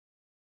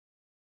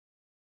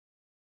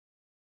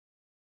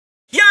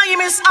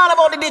It's all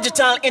about the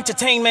digital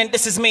entertainment.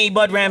 This is me,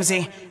 Bud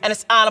Ramsay, and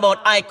it's all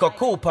about Iko,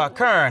 Cooper,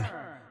 Kern,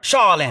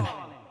 Charlene,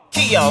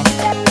 Keo.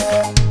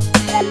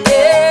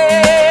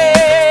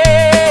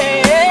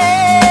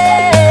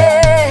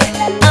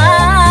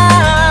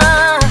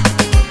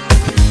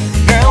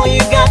 Girl, you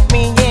got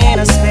me in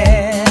a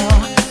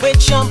spell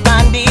with your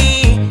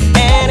body,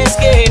 and it's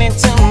getting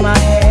to my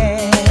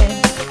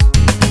head.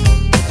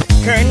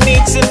 Kern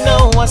needs to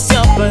know what's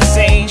your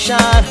position.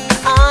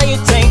 Are you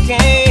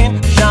taking?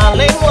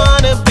 Charlene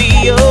wanna be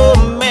your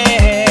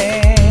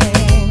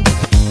man.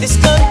 This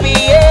could be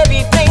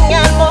everything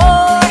and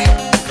more.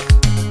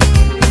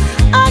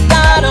 I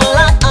got a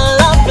lot of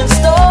love in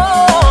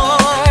store.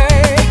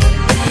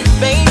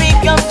 Baby,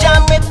 come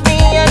jam with me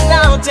and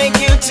I'll take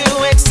you to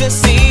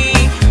ecstasy.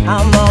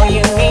 I'm all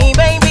you need,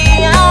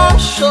 baby, I'm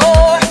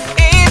sure.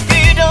 If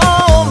you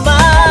don't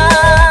mind,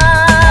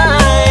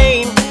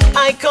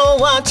 I could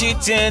want you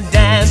to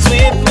dance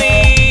with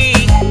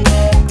me.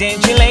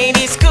 Did you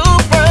ladies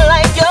Cooper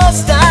like your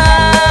style?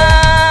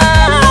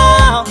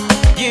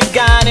 You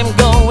got him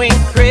going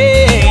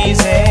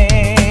crazy.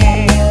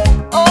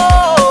 Oh,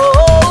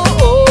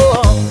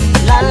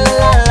 la la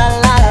la la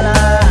la la,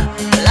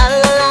 la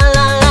la la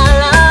la la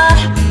la,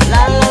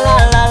 la la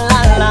la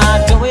la la.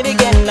 Do it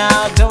again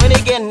now, do it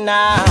again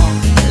now.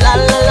 La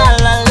la la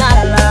la la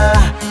la,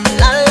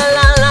 la la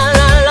la la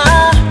la la.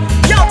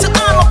 Yo, to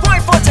all my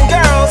point 14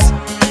 girls,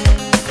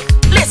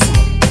 listen.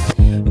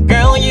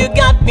 Girl, you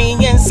got me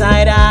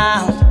inside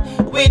out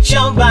with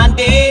your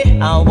body.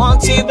 I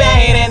want you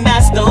bad, and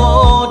that's the